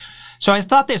So I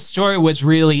thought this story was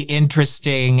really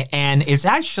interesting, and it's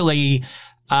actually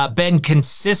been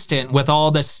consistent with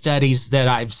all the studies that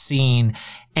I've seen.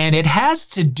 And it has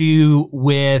to do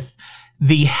with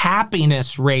the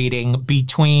happiness rating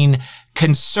between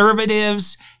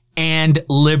conservatives and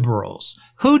liberals.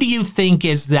 Who do you think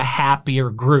is the happier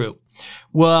group?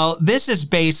 Well, this is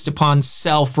based upon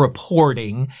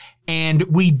self-reporting, and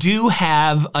we do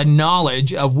have a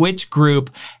knowledge of which group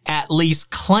at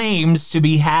least claims to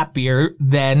be happier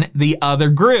than the other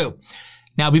group.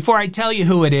 Now, before I tell you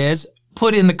who it is,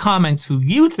 put in the comments who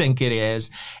you think it is.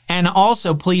 And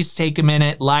also, please take a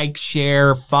minute, like,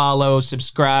 share, follow,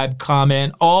 subscribe,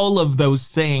 comment, all of those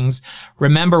things.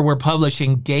 Remember, we're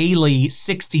publishing daily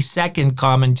 60-second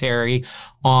commentary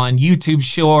on YouTube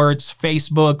Shorts,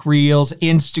 Facebook Reels,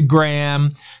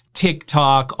 Instagram,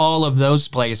 TikTok, all of those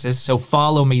places. So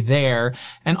follow me there.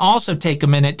 And also take a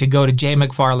minute to go to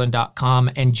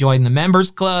jmcfarland.com and join the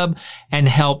members club and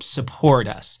help support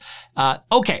us.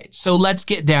 Okay, so let's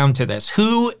get down to this.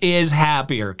 Who is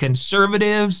happier,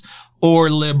 conservatives or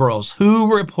liberals?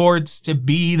 Who reports to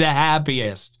be the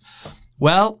happiest?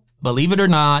 Well, believe it or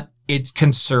not, it's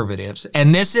conservatives.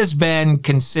 And this has been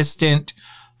consistent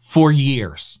for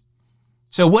years.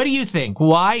 So what do you think?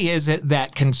 Why is it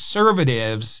that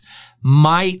conservatives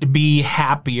might be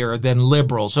happier than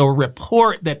liberals or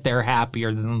report that they're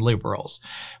happier than liberals?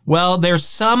 Well, there's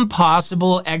some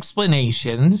possible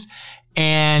explanations,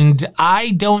 and I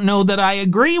don't know that I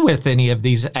agree with any of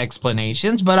these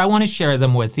explanations, but I want to share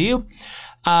them with you.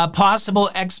 Possible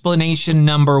explanation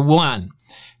number one.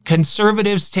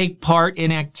 Conservatives take part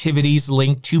in activities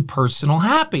linked to personal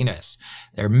happiness.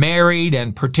 They're married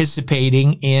and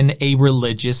participating in a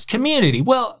religious community.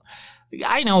 Well,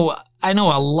 I know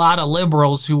a lot of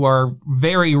liberals who are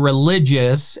very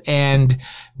religious, and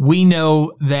we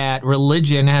know that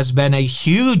religion has been a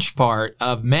huge part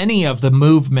of many of the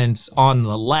movements on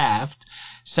the left.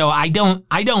 So I don't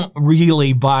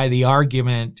really buy the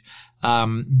argument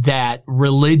that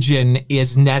religion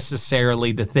is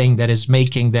necessarily the thing that is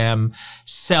making them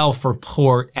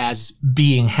self-report as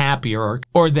being happier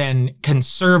or than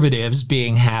conservatives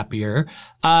being happier.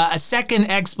 A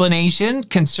second explanation,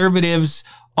 conservatives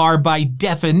are by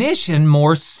definition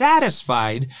more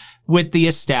satisfied with the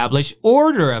established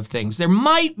order of things. There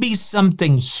might be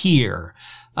something here.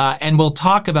 And we'll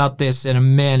talk about this in a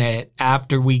minute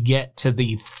after we get to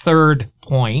the third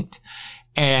point.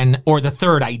 Or the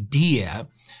third idea,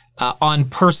 on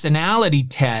personality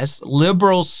tests,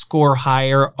 liberals score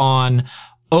higher on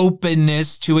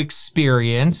openness to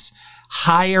experience,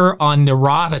 higher on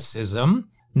neuroticism.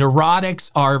 Neurotics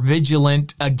are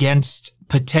vigilant against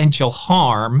potential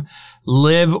harm,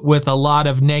 live with a lot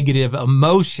of negative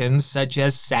emotions such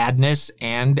as sadness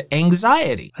and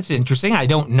anxiety. That's interesting. I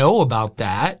don't know about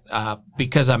that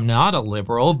because I'm not a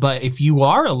liberal, but if you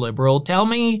are a liberal, tell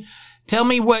me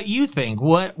what you think.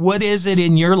 What is it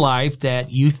in your life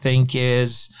that you think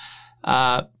is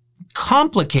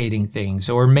complicating things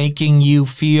or making you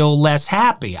feel less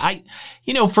happy?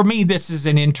 For me, this is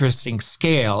an interesting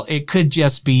scale. It could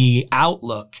just be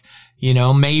outlook.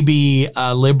 Maybe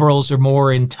liberals are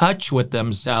more in touch with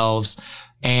themselves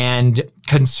and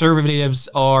conservatives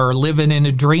are living in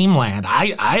a dreamland.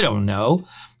 I don't know.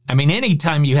 I mean,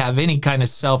 anytime you have any kind of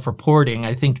self-reporting,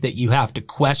 I think that you have to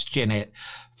question it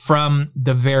from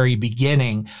the very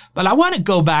beginning. But I want to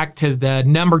go back to the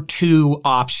number two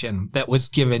option that was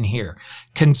given here.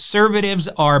 Conservatives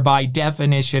are by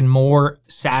definition more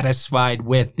satisfied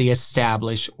with the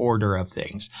established order of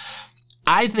things.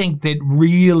 I think that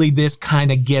really this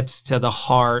kind of gets to the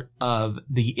heart of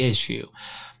the issue.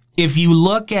 If you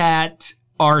look at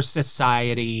our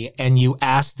society and you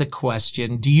ask the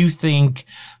question, do you think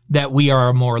that we are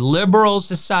a more liberal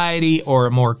society or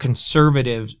a more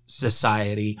conservative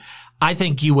society? I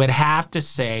think you would have to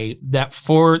say that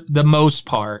for the most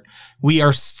part, we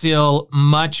are still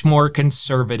much more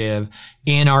conservative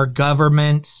in our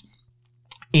governments,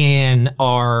 in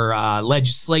our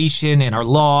legislation, in our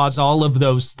laws, all of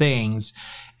those things.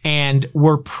 And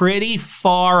we're pretty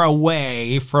far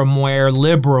away from where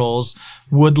liberals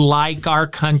would like our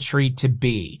country to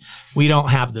be. We don't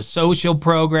have the social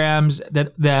programs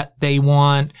that they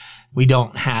want. We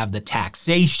don't have the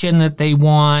taxation that they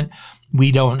want.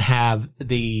 We don't have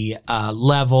the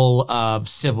level of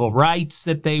civil rights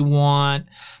that they want.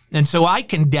 And so I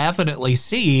can definitely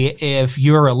see if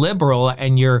you're a liberal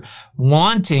and you're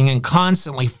wanting and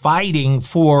constantly fighting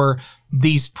for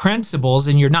these principles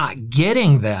and you're not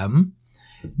getting them,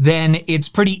 then it's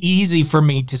pretty easy for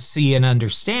me to see and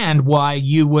understand why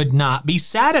you would not be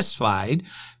satisfied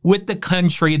with the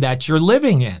country that you're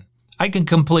living in. I can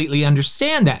completely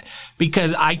understand that,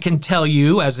 because I can tell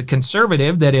you as a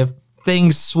conservative that if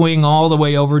things swing all the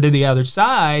way over to the other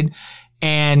side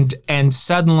and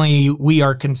suddenly we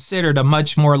are considered a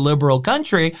much more liberal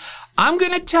country, I'm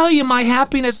going to tell you my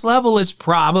happiness level is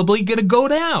probably going to go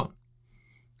down.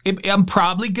 I'm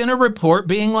probably going to report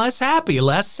being less happy,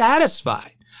 less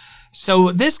satisfied.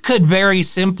 So this could very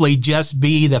simply just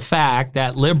be the fact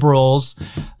that liberals,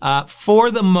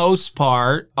 for the most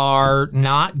part, are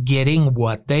not getting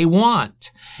what they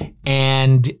want.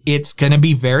 And it's going to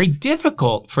be very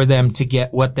difficult for them to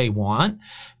get what they want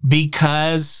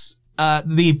because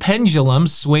the pendulum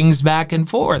swings back and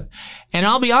forth. And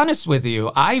I'll be honest with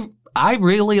you, I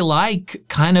really like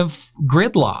kind of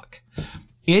gridlock.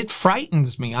 It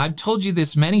frightens me. I've told you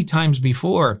this many times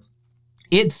before.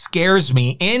 It scares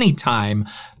me anytime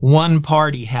one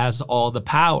party has all the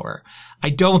power. I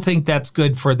don't think that's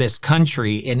good for this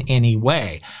country in any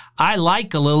way. I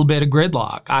like a little bit of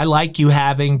gridlock. I like you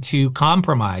having to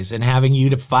compromise and having you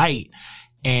to fight.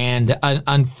 And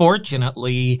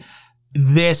unfortunately,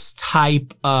 this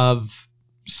type of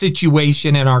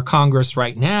situation in our Congress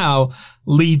right now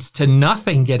leads to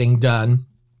nothing getting done.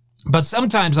 But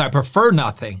sometimes I prefer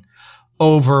nothing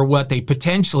over what they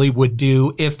potentially would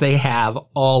do if they have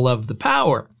all of the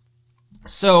power.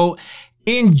 So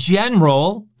in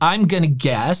general, I'm going to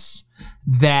guess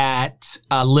that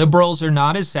liberals are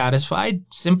not as satisfied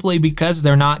simply because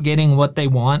they're not getting what they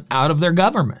want out of their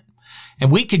government.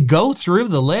 And we could go through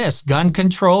the list, gun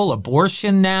control,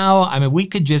 abortion now. I mean, we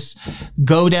could just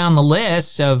go down the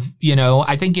list of,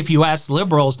 I think if you ask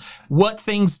liberals, what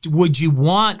things would you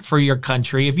want for your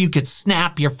country? If you could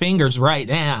snap your fingers right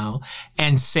now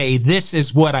and say, this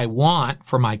is what I want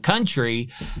for my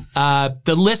country,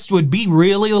 the list would be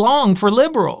really long for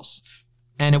liberals.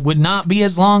 And it would not be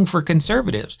as long for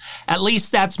conservatives. At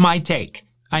least that's my take.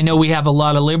 I know we have a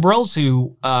lot of liberals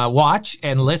who watch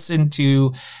and listen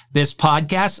to this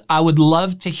podcast. I would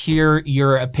love to hear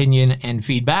your opinion and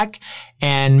feedback,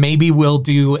 and maybe we'll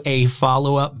do a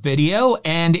follow-up video.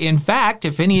 And in fact,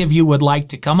 if any of you would like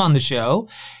to come on the show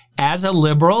as a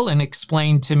liberal and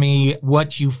explain to me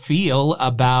what you feel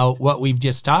about what we've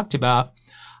just talked about,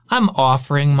 I'm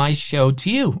offering my show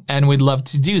to you, and we'd love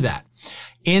to do that.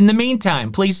 In the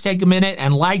meantime, please take a minute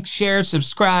and like, share,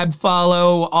 subscribe,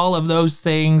 follow, all of those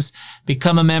things.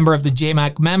 Become a member of the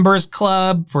JMac Members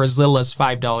Club for as little as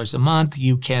 $5 a month.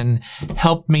 You can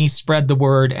help me spread the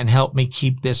word and help me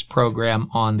keep this program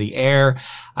on the air.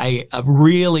 I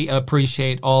really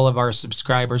appreciate all of our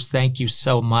subscribers. Thank you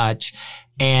so much.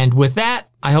 And with that,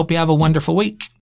 I hope you have a wonderful week.